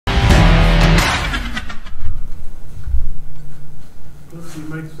do you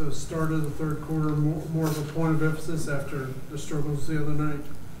make the start of the third quarter more of a point of emphasis after the struggles the other night?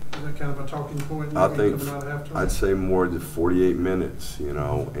 Is that kind of a talking point? I think coming out of halftime? I'd say more than 48 minutes, you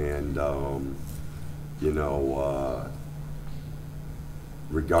know, and you know,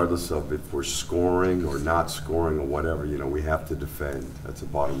 regardless of if we're scoring or not scoring or whatever, you know, we have to defend. That's the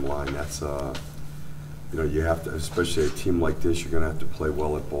bottom line. That's you know, you have to, especially a team like this, you're going to have to play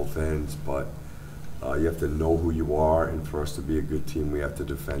well at both ends, but you have to know who you are, and for us to be a good team, we have to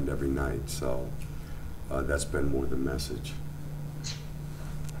defend every night. So that's been more the message.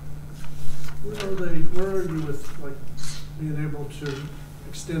 Where are you with like being able to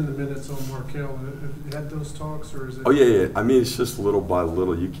extend the minutes on Markel? Have you had those talks, or is it? Oh yeah. I mean, it's just little by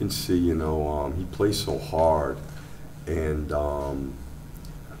little. You can see, you know, he plays so hard, and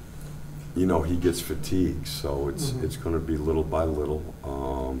you know, he gets fatigued. So it's going to be little by little.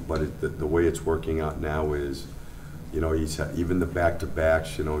 But the way it's working out now is, you know, he's had, even the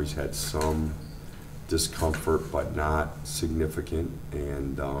back-to-backs. You know, he's had some discomfort, but not significant,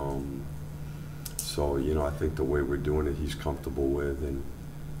 and so, you know, I think the way we're doing it, he's comfortable with, and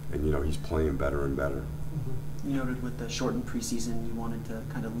you know, he's playing better and better. You noted with the shortened preseason, you wanted to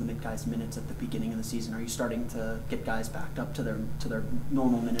kind of limit guys' minutes at the beginning of the season. Are you starting to get guys backed up to their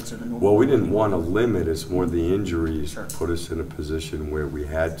normal minutes or the normal? Well, we didn't want to limit. It's more the injuries Sure. put us in a position where we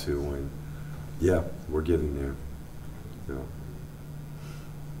had to, and yeah, we're getting there. Yeah.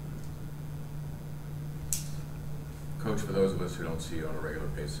 Coach, for those of us who don't see you on a regular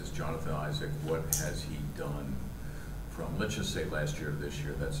basis, Jonathan Isaac, what has he done from, let's just say last year to this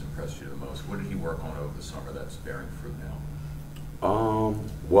year, that's impressed you the most? What did he work on over the summer that's bearing fruit now?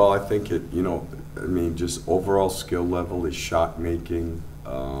 Well, I think it, you know, I mean, just overall skill level, his shot making,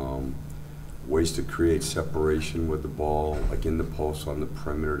 ways to create separation with the ball, like in the post on the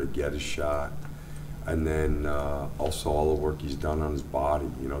perimeter to get a shot. And then also all the work he's done on his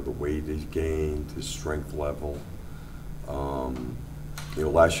body, you know, the weight he's gained, his strength level. You know,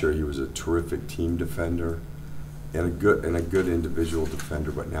 last year he was a terrific team defender and a good individual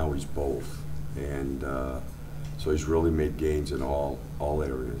defender, but now he's both. And so he's really made gains in all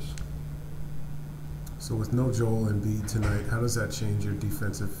areas. So with no Joel Embiid tonight, how does that change your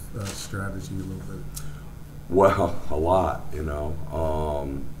defensive strategy a little bit? Well, a lot, you know.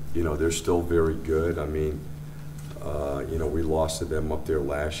 You know, they're still very good. I mean, you know, we lost to them up there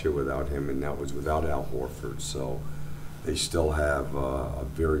last year without him, and that was without Al Horford. So they still have a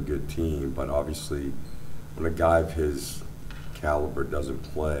very good team. But obviously, when a guy of his caliber doesn't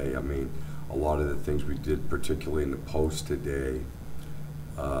play, I mean, a lot of the things we did, particularly in the post today,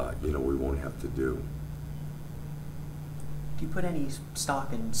 you know, we won't have to do. Do you put any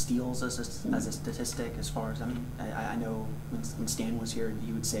stock in steals as a statistic? As far as, I mean, I know when Stan was here,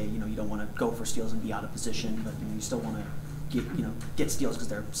 he would say, you know, you don't want to go for steals and be out of position, but you know, you still want to get steals because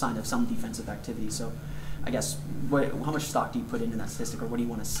they're a sign of some defensive activity. So, I guess, how much stock do you put into that statistic, or what do you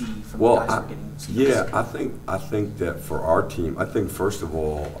want to see from the guys who are getting steals? Yeah, I think that for our team, I think first of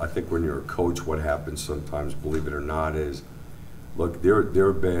all, I think when you're a coach, what happens sometimes, believe it or not, is look, there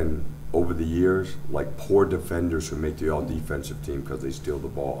have been over the years, like poor defenders who make the all-defensive team because they steal the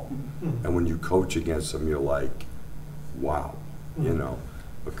ball. And when you coach against them, you're like, wow, you know,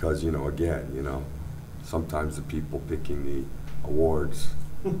 because, you know, again, you know, sometimes the people picking the awards,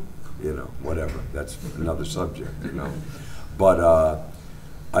 you know, whatever, that's another subject, you know. But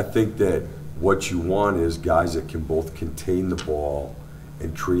I think that what you want is guys that can both contain the ball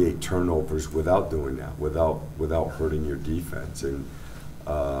and create turnovers without doing that, without hurting your defense. And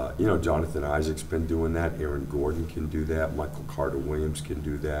you know, Jonathan Isaac's been doing that. Aaron Gordon can do that. Michael Carter-Williams can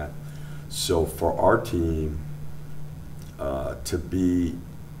do that. So for our team to be,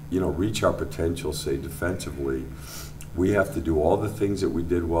 you know, reach our potential, say defensively, we have to do all the things that we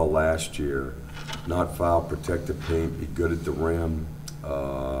did well last year: not foul, protect the paint, be good at the rim.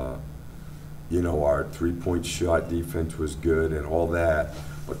 You know, our three-point shot defense was good and all that,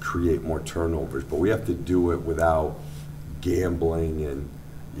 but create more turnovers. But we have to do it without gambling and,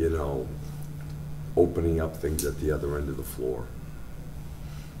 you know, opening up things at the other end of the floor.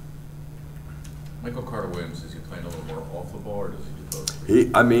 Michael Carter-Williams, is he playing a little more off the ball, or does he do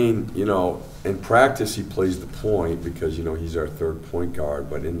both? I mean, you know, in practice he plays the point because, you know, he's our third point guard,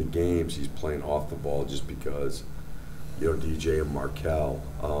 but in the games he's playing off the ball just because, you know, DJ and Markel.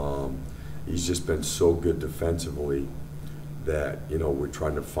 He's just been so good defensively that, you know, we're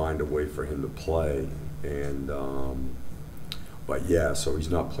trying to find a way for him to play. And but yeah, so he's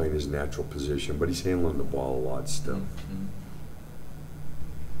not playing his natural position, but he's handling the ball a lot still.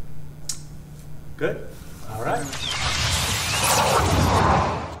 Good. All right.